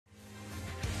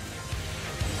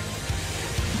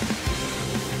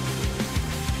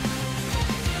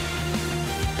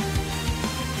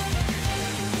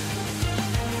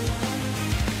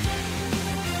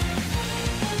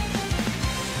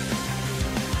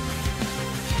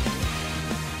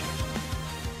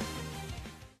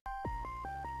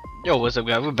Yo, what's up,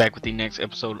 guys? We're back with the next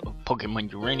episode of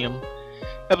Pokemon Uranium,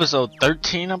 episode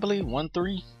 13, I believe.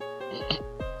 1-3.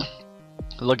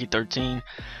 Lucky 13.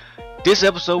 This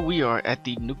episode, we are at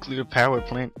the nuclear power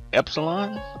plant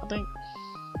Epsilon. I think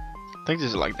this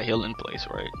is like the healing place,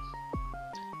 right?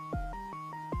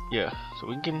 Yeah. So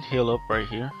we can heal up right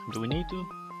here. Do we need to?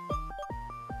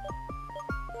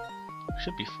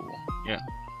 Should be full. Yeah.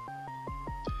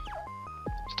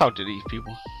 Let's talk to these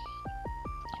people.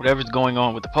 Whatever's going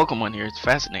on with the Pokemon here, it's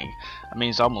fascinating. I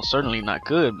mean, it's almost certainly not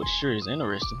good, but sure is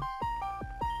interesting.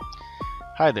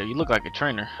 Hi there, you look like a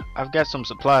trainer. I've got some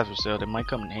supplies for sale that might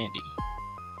come in handy.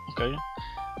 Okay.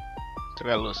 So I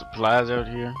got a little supplies out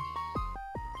here.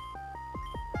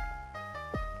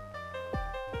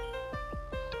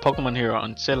 The Pokemon here are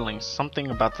unsettling.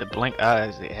 Something about the blank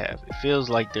eyes they have. It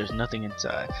feels like there's nothing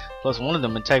inside. Plus, one of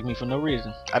them attacked me for no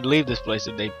reason. I'd leave this place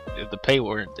if the pay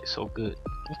weren't so good.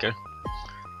 Okay.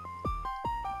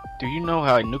 Do you know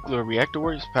how a nuclear reactor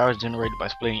works? Power is generated by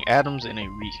splitting atoms in a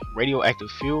radioactive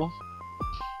fuel,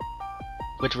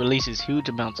 which releases huge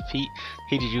amounts of heat.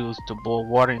 Heat is used to boil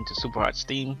water into superhot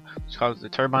steam, which causes the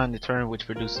turbine to turn, which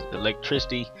produces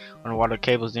electricity. Underwater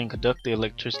cables then conduct the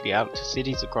electricity out to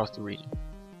cities across the region.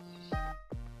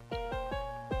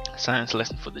 Science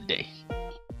lesson for the day.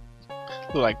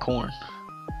 Look like corn.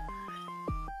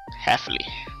 Happily.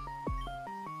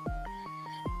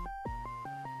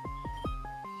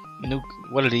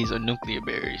 What are these? Are nuclear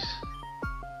berries?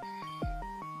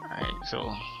 Alright,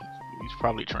 so these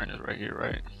probably trainers right here,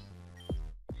 right?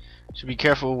 Should be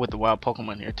careful with the wild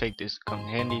Pokemon here. Take this, come in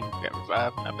handy. We got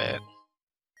revive, not bad.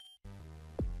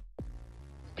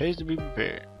 Pays to be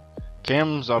prepared.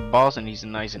 Cam's our boss and he's a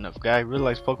nice enough guy. He really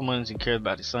likes Pokemon and cares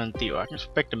about his son Theo. I can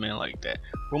respect a man like that.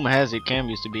 Rumor has it Cam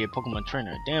used to be a Pokemon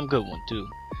trainer, a damn good one too.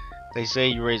 They say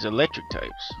you raise electric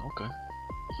types. Okay.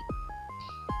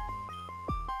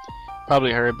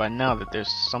 Probably heard by now that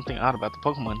there's something odd about the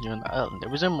Pokemon here on the island. They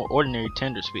resemble ordinary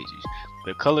tender species.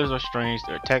 Their colors are strange,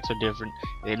 their attacks are different,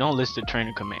 they don't list the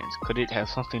trainer commands. Could it have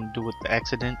something to do with the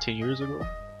accident 10 years ago?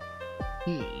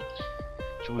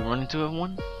 Should we run into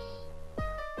one?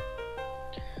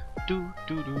 But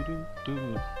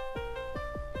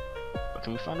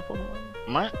can we find a Pokemon?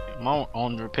 Am I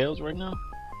on repels right now?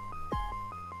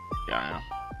 Yeah, I am.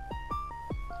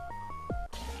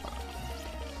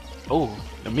 Oh,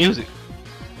 the music.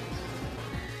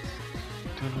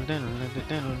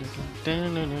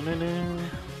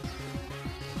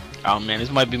 Oh man, this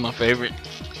might be my favorite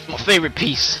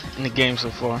piece in the game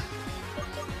so far.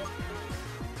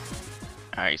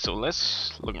 Alright, so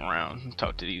let's look around and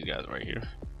talk to these guys right here.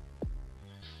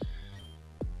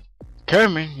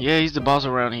 Kermit, yeah, he's the boss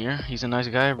around here. He's a nice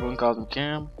guy, everyone calls him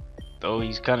Cam. Though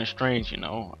he's kind of strange, you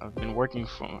know. I've been working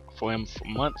for him for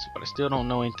months, but I still don't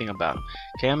know anything about him.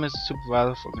 Cam is the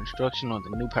supervisor for construction on the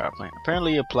new power plant.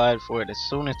 Apparently he applied for it as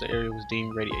soon as the area was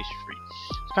deemed radiation free.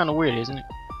 It's kind of weird, isn't it?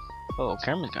 Oh,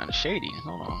 Cam is kind of shady.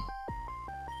 Hold on.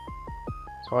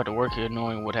 It's hard to work here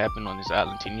knowing what happened on this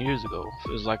island 10 years ago.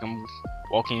 Feels like I'm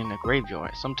walking in a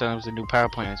graveyard. Sometimes the new power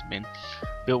plant has been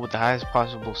built with the highest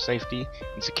possible safety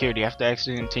and security. After the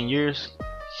accident in 10 years,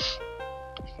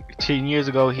 10 years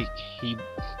ago,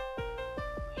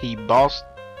 the boss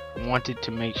wanted to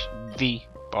make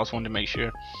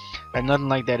sure that nothing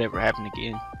like that ever happened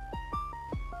again.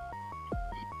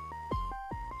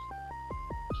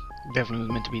 Definitely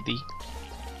was meant to be the.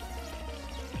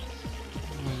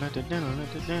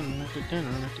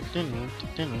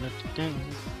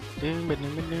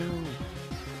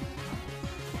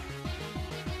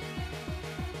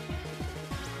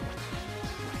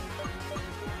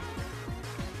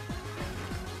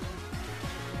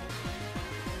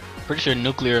 Pretty sure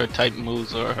nuclear type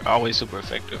moves are always super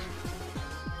effective.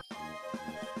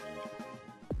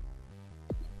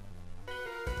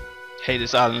 Hey,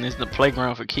 this island is the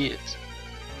playground for kids.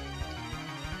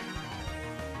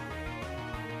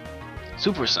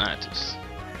 Super scientists.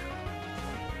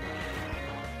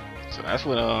 So that's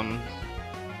what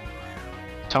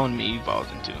Tone Me evolves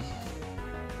into.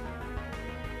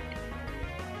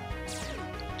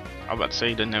 I was about to say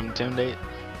he doesn't have Intimidate.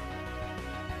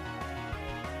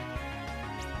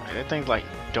 That thing's like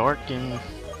dark and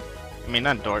I mean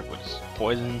not dark, but it's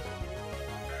poison.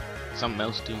 Something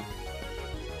else too.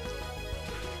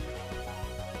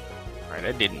 Alright,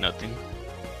 that did nothing.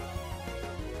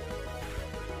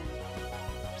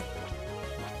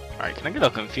 Alright, can I get a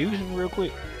confusion real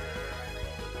quick?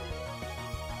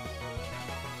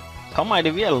 I might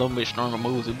if he had a little bit stronger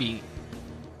moves, it'd be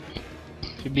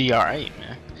alright,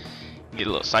 man. Get a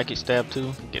little psychic stab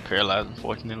too. Get paralyzed,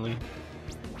 unfortunately.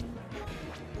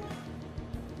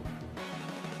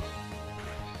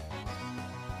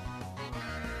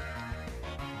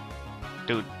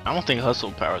 Dude, I don't think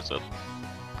hustle powers up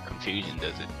confusion,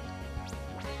 does it?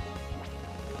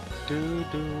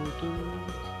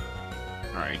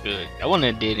 Alright, good. That one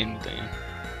that did anything.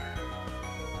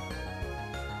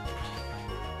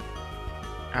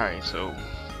 Alright, so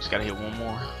just gotta hit one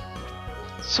more.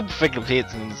 Super effective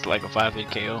hits and it's like a 5-hit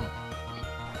KO.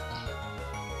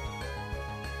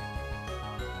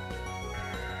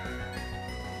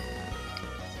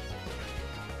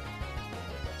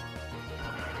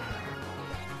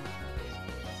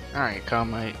 Alright,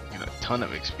 Calm might get a ton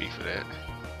of XP for that.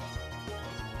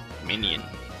 Minion.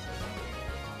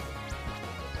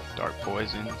 Dark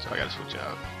Poison, so I gotta switch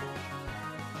out.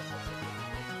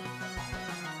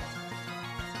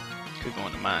 Could go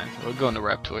into mine. We'll go into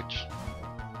Rap Torch.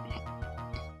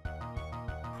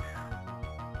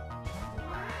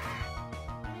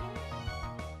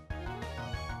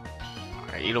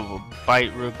 Alright, eat over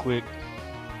Bite real quick.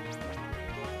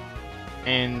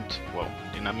 And, whoa,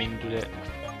 did not mean to do that.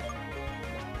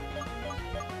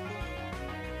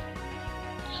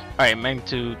 Alright,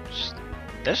 Magnitude,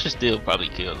 that should still probably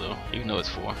kill though, even though it's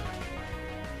 4.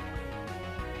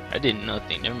 I did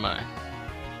nothing, never mind.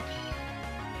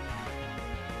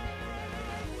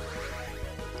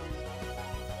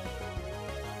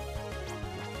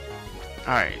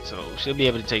 Alright, so she'll be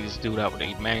able to take this dude out with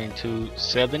a Magnitude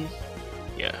 7.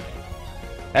 Yeah.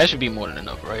 That should be more than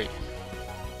enough, right?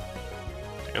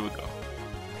 There we go.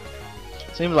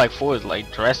 Seems like 4 is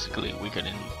like drastically weaker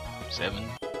than 7.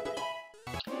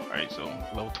 Alright, so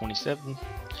level 27.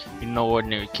 You're no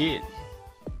ordinary kid.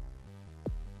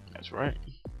 That's right.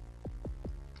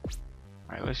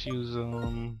 Alright, let's use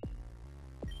so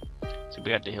we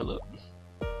got to heal up.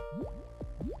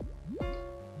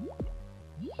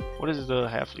 What does the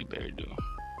Halfling Berry do?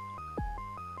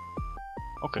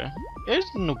 Okay. There's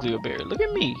the Nuclear Berry. Look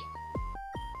at me.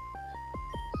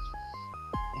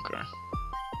 Okay.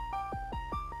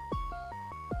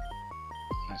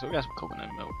 Alright, so we got some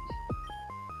coconut milk.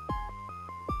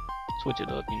 Switch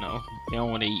it up, you know. You don't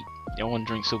want to eat. You don't want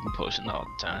to drink super potion all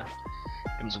the time.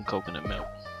 Give them some coconut milk.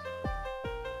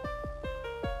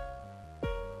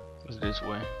 What's this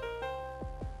way?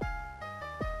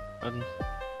 Nothing.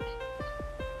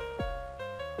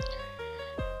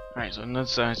 Alright, so another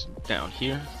side's down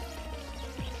here.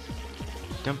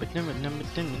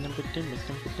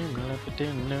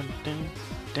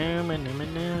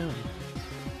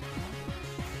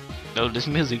 Oh, this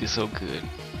music is so good.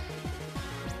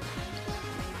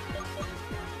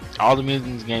 All the music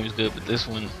in this game is good, but this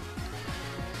one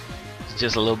is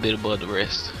just a little bit above the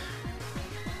rest.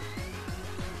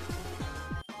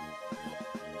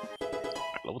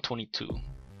 Right, level 22.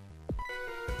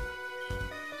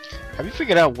 Have you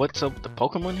figured out what's up with the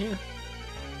Pokemon here?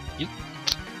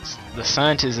 The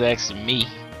scientist is asking me.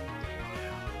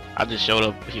 I just showed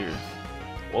up here.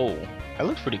 Whoa, that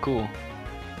looks pretty cool.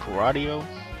 Karate.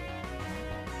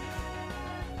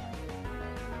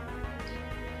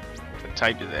 What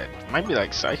type is that? Might be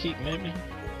like Psychic, maybe?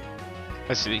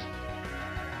 Let's see.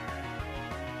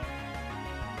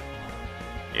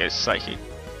 Yeah, it's Psychic.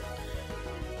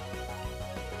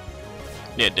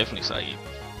 Yeah, definitely Psychic.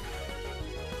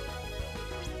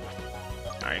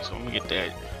 Alright, so I'm gonna get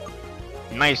that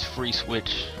nice free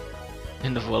switch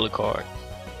in the Vela card.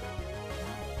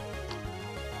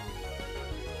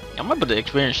 I'm gonna put the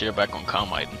experience share back on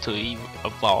Calmite until he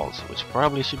evolves, which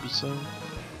probably should be soon.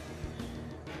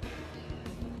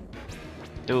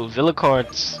 Dude, Vela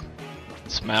card's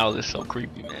smile is so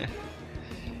creepy, man.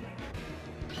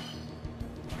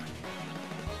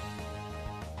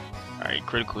 Alright,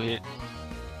 critical hit.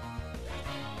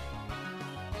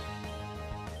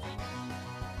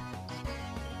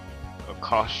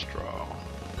 Straw.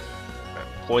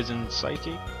 Poison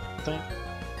Psychic, I think.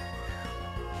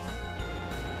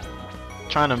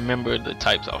 Trying to remember the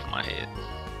types off my head.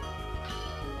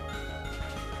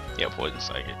 Yeah, Poison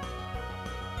Psychic.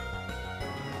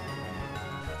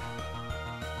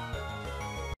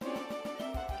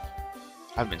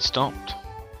 I've been stumped.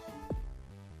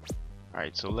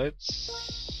 Alright, so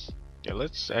let's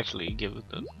actually give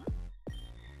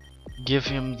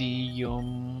him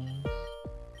the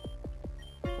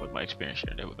my experience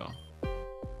share. There we go.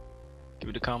 Give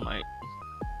it a Calmite.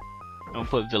 I'm gonna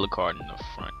put Villa card in the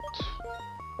front.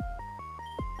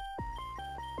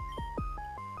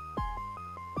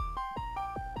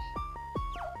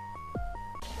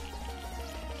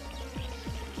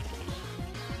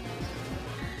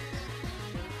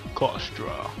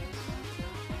 Costra.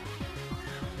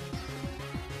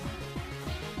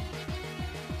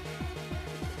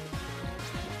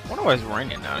 I wonder why it's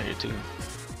raining out here too.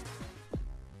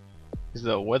 Is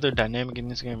the weather dynamic in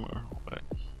this game or what?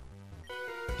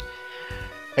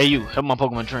 Hey you, help my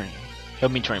Pokemon train.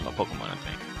 Help me train my Pokemon, I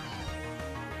think.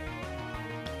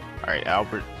 Alright,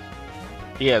 Albert.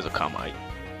 He has a Comite.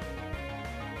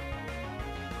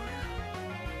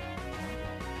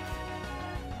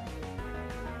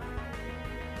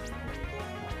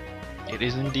 It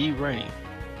is indeed raining.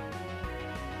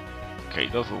 Okay,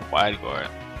 go for Wide Guard.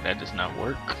 That does not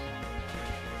work.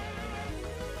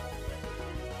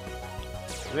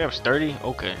 Do we have sturdy?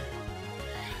 Okay.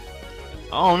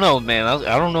 I don't know, man.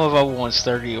 I don't know if I want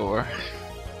sturdy or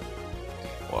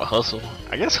hustle.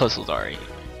 I guess hustle's alright.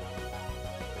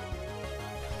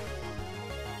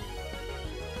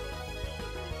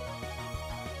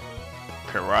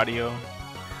 Piradio.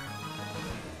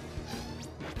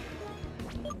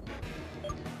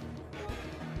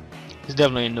 It's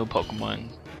definitely a new Pokemon.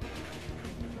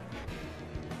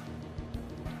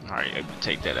 Alright, I can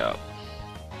take that out.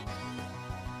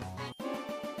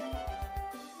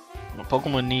 My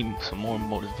Pokemon need some more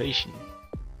motivation.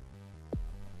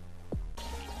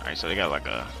 Alright, so they got like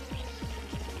a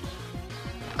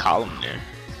column there.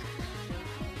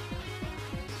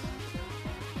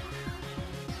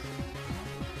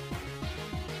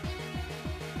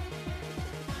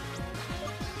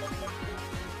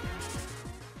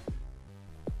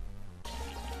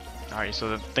 Alright,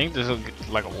 so I think there's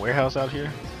like a warehouse out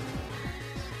here.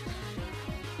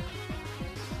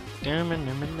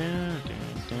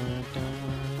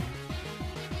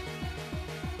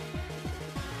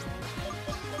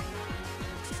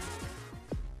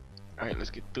 Alright, let's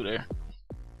get through there.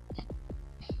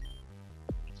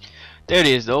 There it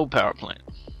is, the old power plant.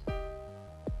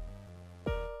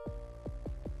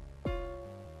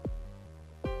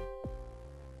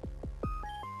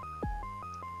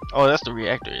 Oh, that's the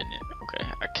reactor, isn't it? Okay.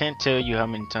 I can't tell you how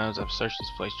many times I've searched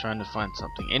this place trying to find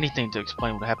something, anything to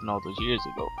explain what happened all those years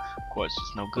ago. Of course,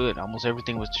 it's no good. Almost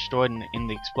everything was destroyed in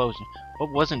the explosion.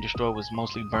 What wasn't destroyed was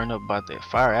mostly burned up by the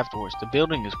fire afterwards. The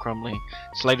building is crumbling,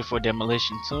 slated for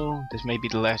demolition soon. This may be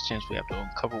the last chance we have to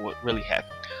uncover what really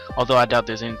happened. Although I doubt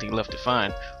there's anything left to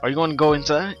find. Are you going to go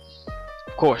inside?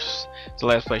 Of course. It's the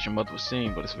last place your mother was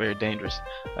seen, but it's very dangerous.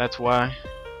 That's why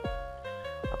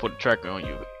I put a tracker on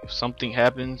you. If something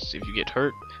happens, if you get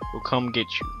hurt, we'll come get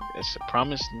you. That's a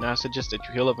promise. Now I suggest that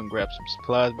you heal up and grab some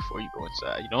supplies before you go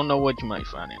inside. You don't know what you might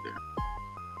find in there.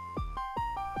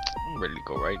 I'm ready to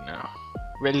go right now.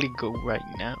 Ready to go right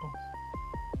now.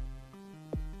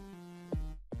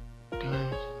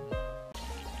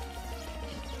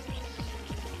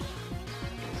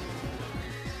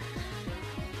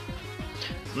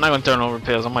 I'm not gonna turn on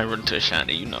repels. I might run into a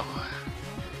shiny, you know.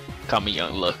 Call me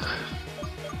Young Luck.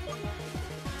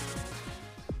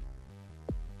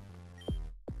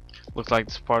 Looks like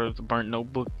it's part of the burnt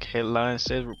notebook. Headline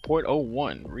says report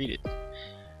 01. Read it.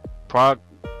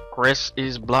 Progress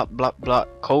is blah blah blah.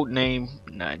 Code name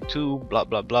 92 blah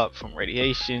blah blah from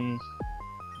radiation.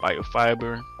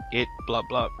 Biofiber. It blah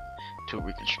blah to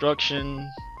reconstruction.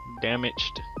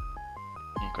 Damaged.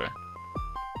 Okay.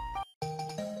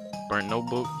 Burnt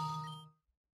notebook.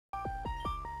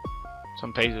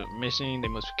 Some pages are missing. They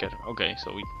must be kept. Okay,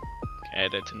 so we can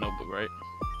add that to notebook, right?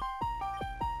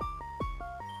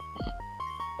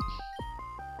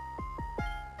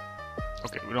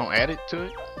 Okay, we don't add it to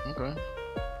it? Okay.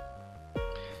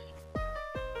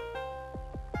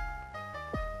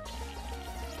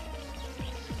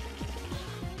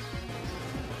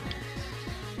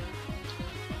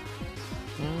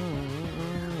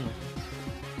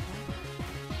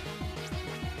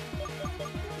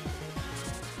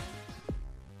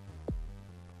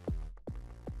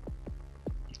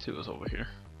 Let's see what's over here.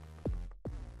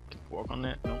 Can we walk on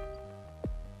that? Nope.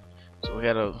 So we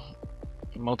got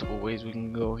multiple ways we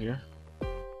can go here.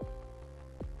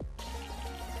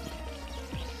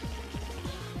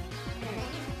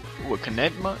 Ooh, a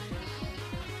connect mod?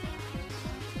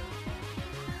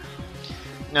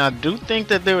 Now I do think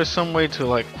that there was some way to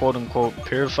like quote unquote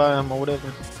purify them or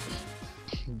whatever.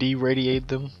 De-radiate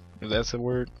them, if that's a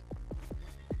word.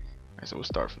 Alright, so we'll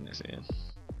start from this end.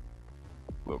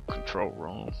 We'll control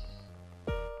room.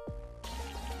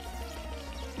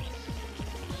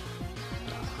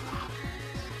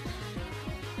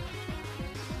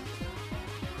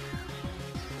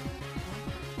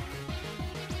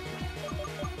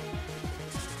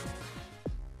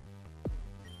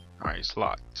 Alright, it's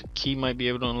locked. The key might be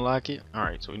able to unlock it.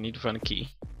 Alright, so we need to find a key.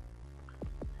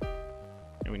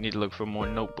 And we need to look for more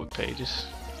notebook pages.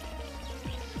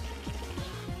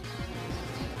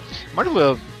 Might as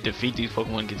well defeat these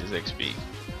Pokemon and get this XP.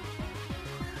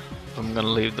 I'm gonna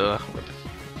leave the...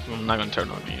 I'm not gonna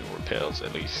turn on any repels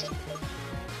at least.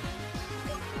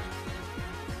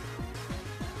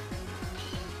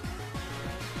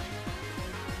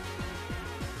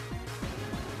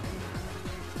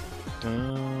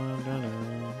 Dun, dun,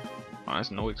 dun. Oh,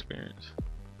 that's no experience.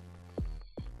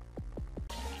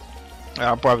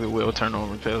 I probably will turn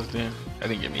on repels then. That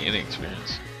didn't give me any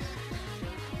experience.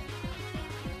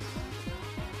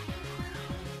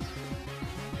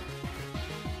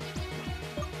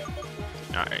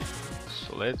 Alright,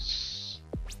 so let's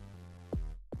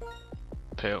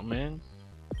repel, man.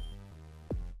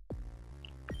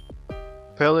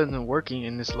 Repel isn't working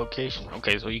in this location.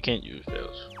 Okay, so you can't use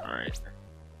repels. Alright.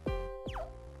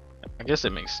 I guess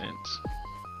that makes sense.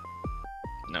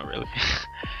 Not really.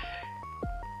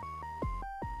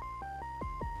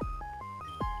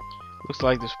 Looks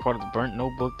like this part of the burnt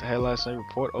notebook. The headlines say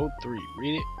report 03.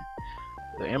 Read it.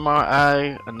 The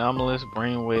MRI anomalous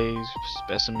brainwaves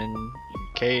specimen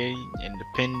K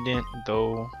independent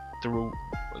though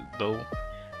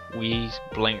we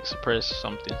blank suppress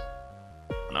something.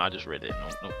 No, I just read it.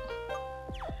 Nope.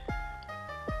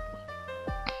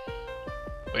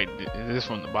 Wait, is this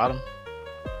from the bottom?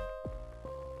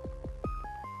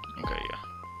 Okay, yeah.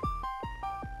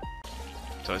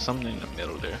 So it's something in the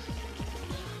middle there.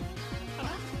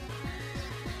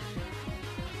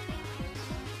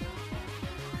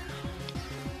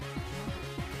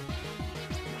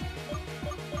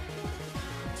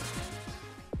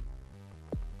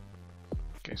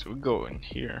 Okay, so we go in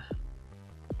here.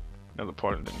 Another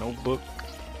part of the notebook.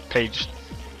 Page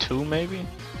 2 maybe?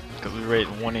 Because we read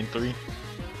 1 and 3.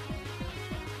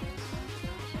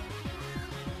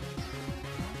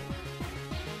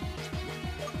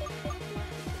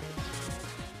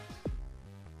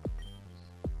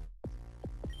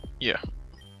 Yeah.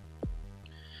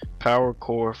 Power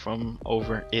core from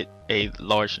over it a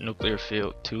large nuclear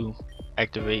field to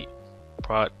activate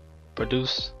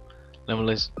produce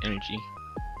limitless energy.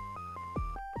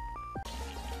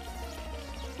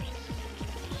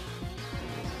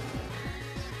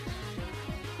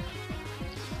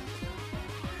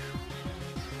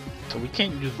 So we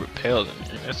can't use repel in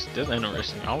here. That's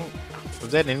interesting.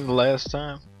 Was that in the last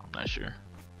time? I'm not sure.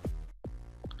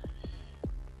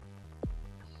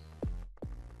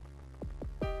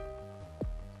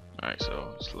 Alright,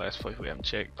 so it's the last place we haven't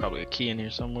checked. Probably a key in here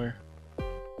somewhere.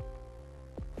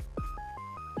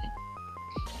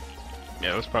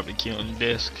 Yeah, it was probably a key on the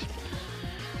desk.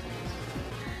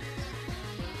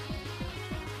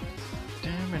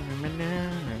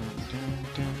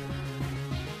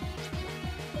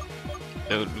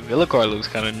 The Villa car looks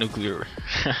kind of nuclear.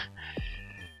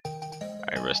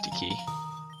 Alright, rusty key.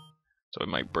 So it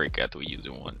might break after we use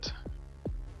it once.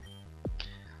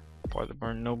 Part of the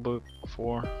burn notebook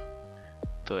 4.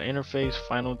 The interface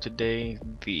final today.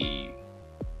 The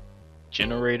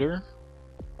generator.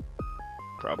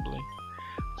 Probably.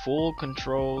 Full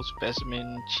control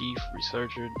specimen chief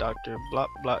researcher Dr.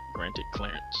 Block granted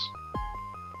clearance.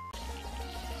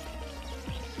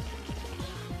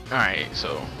 Alright,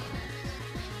 so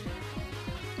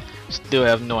still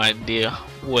have no idea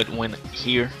what went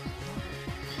here,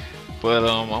 but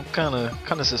I'm kind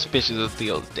of suspicious of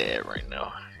Theo's dad right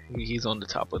now. He's on the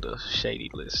top of the shady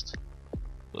list.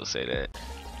 We'll say that.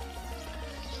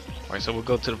 Alright, so we'll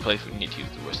go to the place we need to use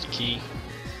the rusty key.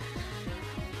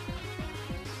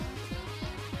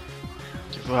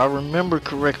 If I remember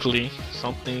correctly,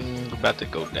 something about to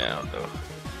go down though.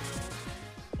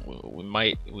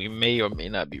 We may or may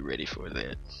not be ready for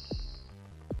that.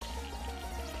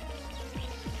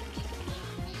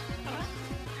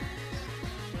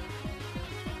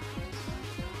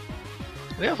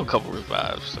 We have a couple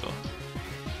revives, so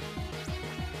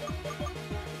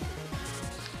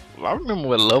I remember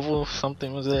what level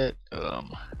something was at. Yeah,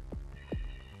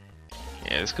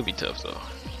 this could be tough though.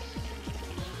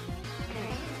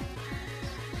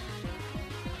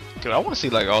 Cause I want to see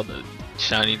like all the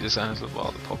shiny designs of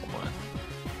all the Pokemon.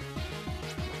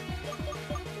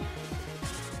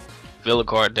 Villa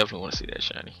card, definitely want to see that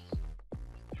shiny.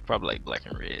 Probably like black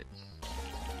and red.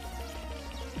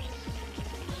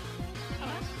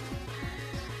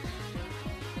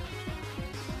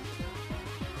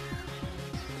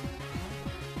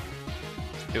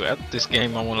 Dude, after this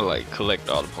game, I want to like collect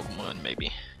all the Pokemon.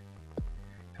 Maybe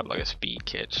have like a speed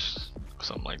catch or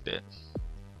something like that.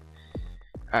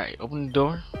 Alright, open the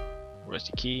door.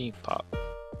 Rusty key, pop.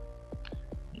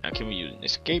 Now can we use an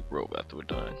escape rope after we're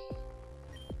done?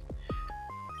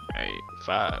 Alright,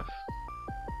 5.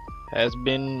 Has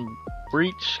been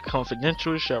breached.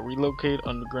 Confidential. Shall relocate.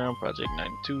 Underground. Project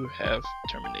 92 have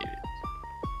terminated.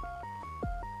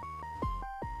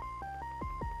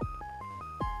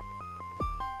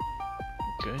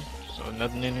 Okay, so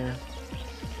nothing in here.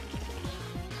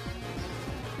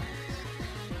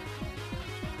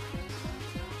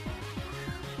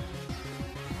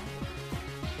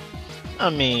 I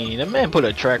mean, the man put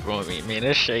a tracker on me, man.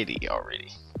 That's shady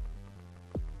already.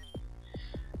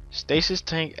 Stasis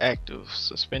tank active.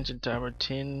 Suspension timer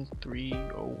 10, 3,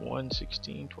 01,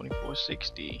 16, 24,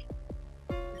 60.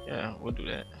 Yeah, we'll do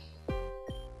that.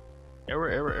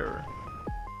 Error.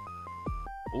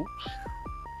 Oops.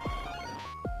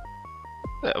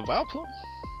 Is that a valve plug?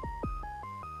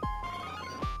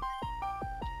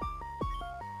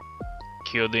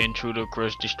 Kill the intruder,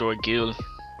 crush, destroy, kill.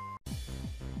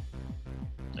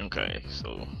 Okay,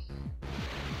 so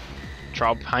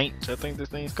Trial Pint, I think this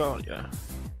thing's called, yeah.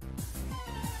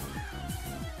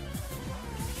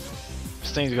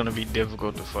 This thing's gonna be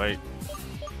difficult to fight.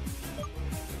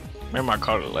 Remember I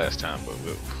caught it last time, but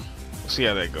we'll see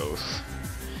how that goes.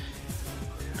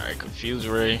 Alright, Confuse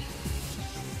Ray.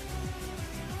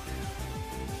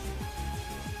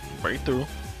 Breakthrough.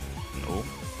 No.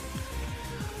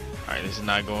 Alright, this is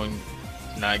not going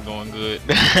good.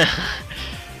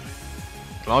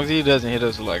 As long as he doesn't hit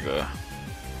us with like a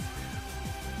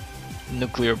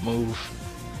nuclear move.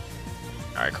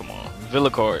 Alright, come on. Villa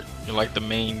card. You're like the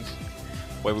main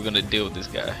way we're gonna deal with this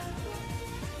guy.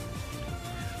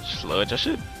 Sludge, I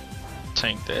should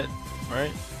tank that,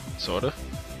 right? Sorta.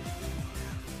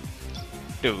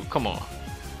 Dude, come on.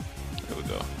 There we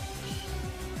go.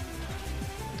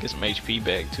 Get some HP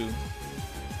back too.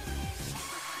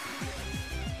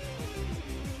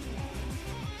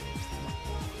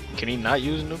 Can he not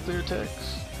use nuclear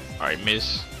attacks? Alright,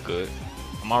 miss. Good.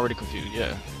 I'm already confused,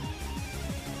 yeah.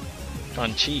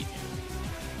 Trying to cheat.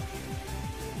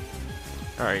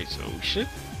 Alright, so we should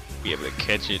be able to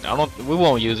catch it. We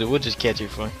won't use it, we'll just catch it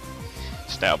for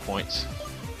style points.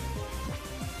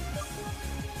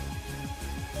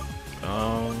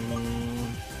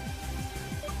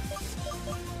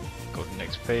 Go to the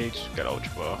next page. Got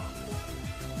Ultra Ball.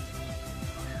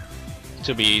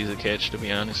 Should be easy to catch, to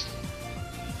be honest.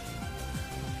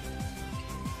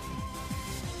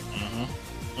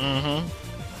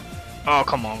 Oh,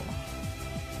 come on.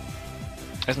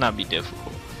 Let's not be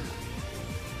difficult.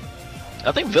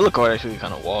 I think Villa card actually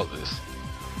kind of walled this.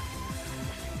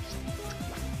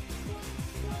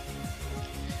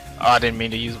 Oh, I didn't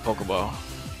mean to use a Pokeball.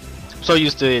 I'm so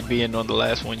used to it being on the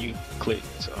last one you click,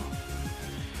 so.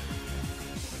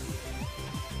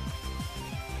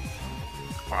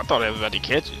 Oh, I thought I was about to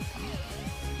catch it.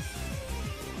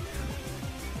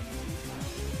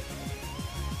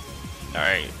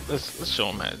 Alright, let's show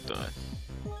him how it's done.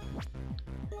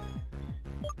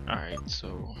 Alright,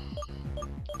 so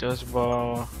Dust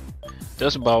Ball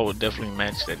will definitely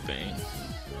match that thing.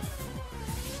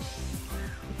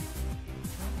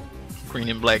 Green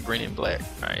and black.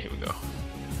 Alright, here we go.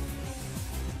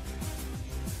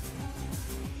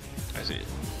 That's it.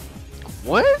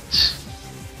 What?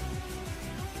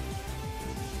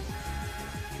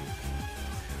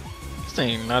 This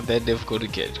thing not that difficult to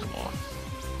catch, come on.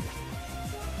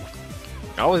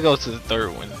 I always go to the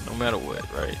third one, no matter what,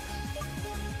 right?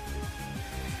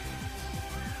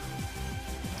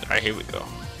 Alright, here we go.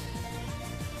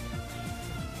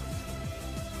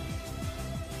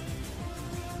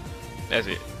 That's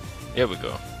it. Here we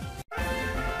go.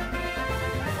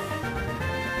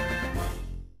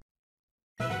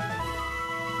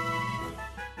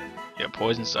 Yeah,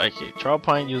 Poison Psychic.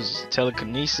 Charpine uses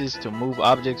telekinesis to move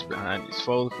objects behind its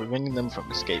foes, preventing them from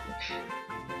escaping.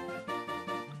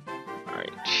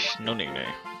 Alright, no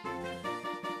nickname.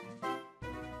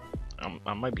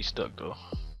 I might be stuck though.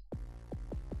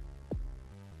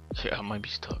 Yeah, I might be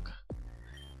stuck.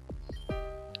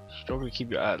 Struggle to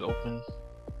keep your eyes open.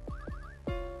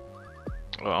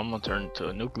 Oh, I'm gonna turn into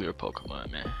a nuclear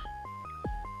Pokemon, man.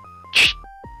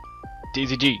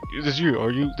 DZG, is this you?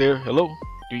 Are you there? Hello?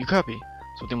 Do you copy?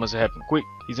 Something must have happened. Quick,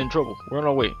 he's in trouble. We're on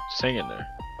our way. Just hang in there.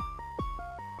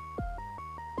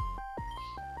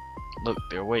 Look,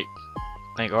 they're awake.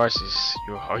 Thank Arceus.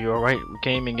 Are you alright? We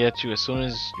came and got you as soon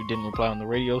as you didn't reply on the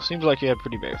radio. Seems like you had a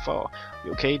pretty bad fall.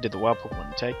 You okay? Did the wild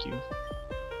Pokemon attack you?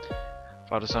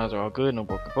 Vital signs are all good. No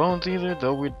broken bones either,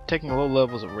 though we're taking low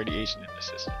levels of radiation in the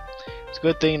system. It's a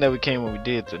good thing that we came when we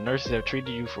did. The nurses have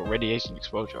treated you for radiation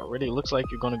exposure already. It looks like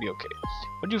you're going to be okay.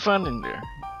 What did you find in there?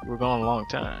 You were gone a long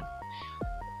time.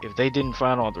 If they didn't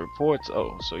find all the reports,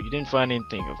 oh, so you didn't find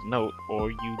anything of note, or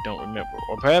you don't remember,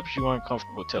 or perhaps you aren't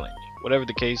comfortable telling me. Whatever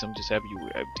the case, I'm just happy you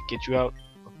were able to get you out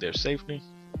of there safely.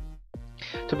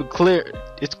 To be clear,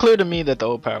 it's clear to me that the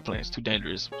old power plant is too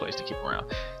dangerous a place to keep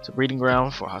around. It's a breeding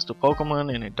ground for hostile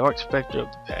Pokemon and a dark specter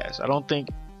of the past. I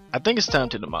think it's time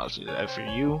to demolish it. After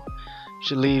you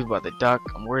should leave by the dock,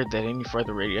 I'm worried that any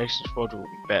further radiation exposure will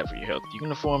be bad for your health. You can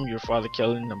inform your father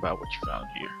Kellen about what you found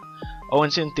here. Oh,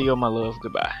 and send Theo my love.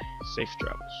 Goodbye. Safe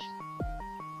travels.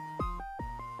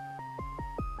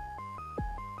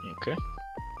 Okay.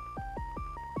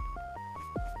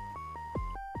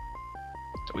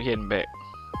 So we heading back.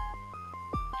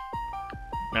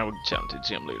 Now we're chatting to the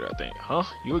gym leader, I think. Huh?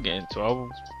 You again. So I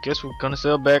guess we're gonna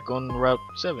sail back on Route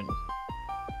 7.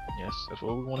 Yes, that's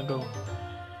where we wanna go.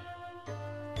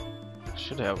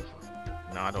 Should have.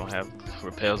 No, I don't have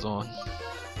repels on.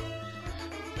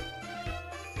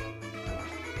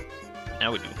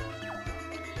 Now we do.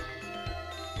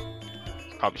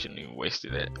 Probably shouldn't even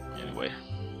wasted that. Anyway.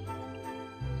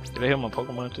 Did they heal my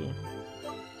Pokemon too?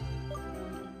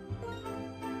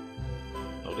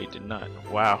 No, they did not.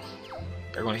 Wow.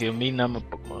 They're gonna heal me, not my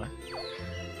Pokemon.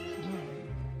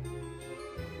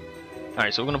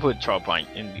 Alright, so we're gonna put Charpine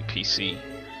in the PC.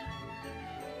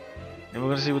 And we're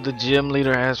gonna see what the gym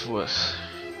leader has for us.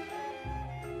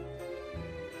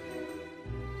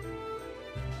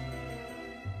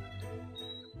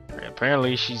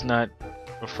 Apparently she's not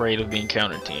afraid of being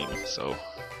counter teamed, so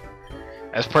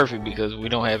that's perfect because we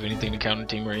don't have anything to counter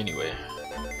team her anyway.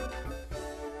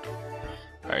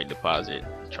 Alright, deposit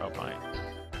Charpine.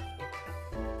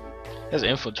 That's an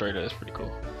infiltrator, that's pretty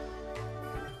cool.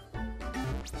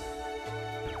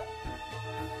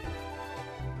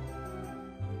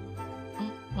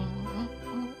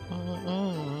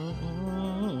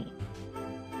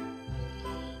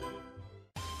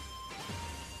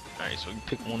 Alright, so we can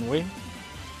pick one way.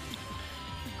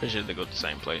 Pretty sure they go to the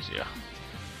same place, yeah.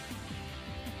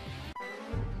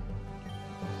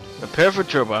 Prepare for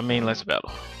trouble, I mean let's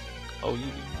battle. Oh,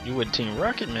 you with Team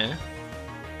Rocket, man.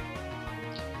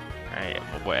 Alright,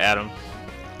 my boy Adam.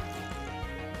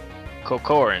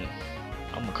 Kokorin.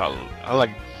 I'm gonna call him. I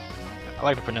like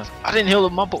to pronounce it. I didn't heal the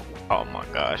mumble. Oh my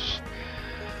gosh.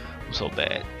 I'm so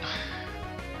bad.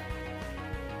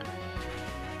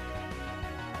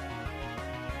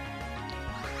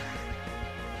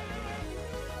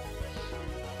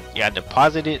 Yeah, I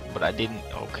deposited, but I didn't.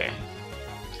 Okay.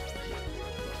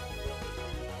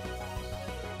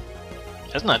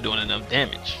 That's not doing enough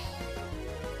damage.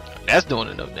 That's doing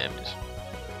enough damage.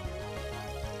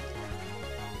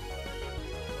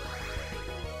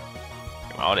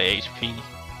 All the HP.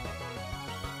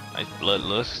 Nice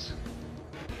bloodlust.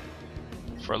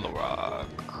 Furlough rock.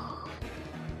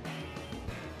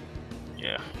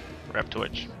 Yeah. Wrap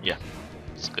torch. Yeah.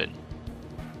 It's good.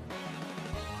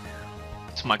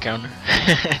 It's my counter.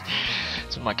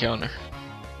 It's my counter.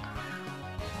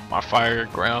 My fire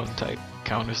ground type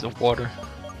counters the water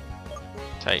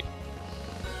type.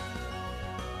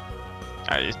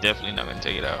 Alright, it's definitely not gonna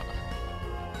take it out.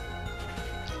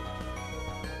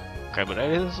 Okay, but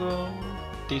that is a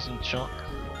decent chunk.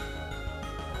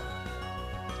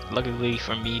 Luckily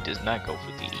for me, does not go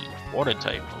for the water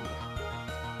type move.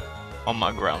 On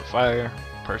my ground fire,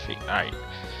 perfect. Alright,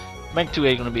 Bank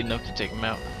 2A gonna be enough to take him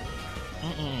out.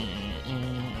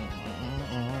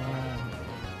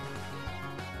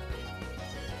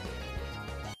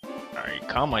 Alright,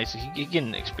 Calm Ice, he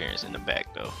getting experience in the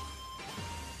back though.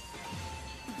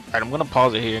 Alright, I'm gonna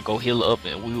pause it here and go heal up,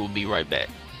 and we will be right back.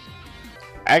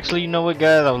 Actually, you know what,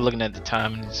 guys? I was looking at the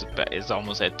time, and it's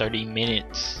almost at 30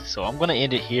 minutes. So I'm gonna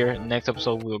end it here. Next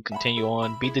episode, we'll continue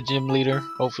on, beat the gym leader,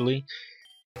 hopefully.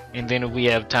 And then if we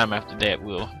have time after that,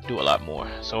 we'll do a lot more.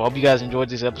 So I hope you guys enjoyed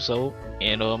this episode,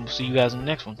 and see you guys in the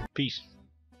next one. Peace.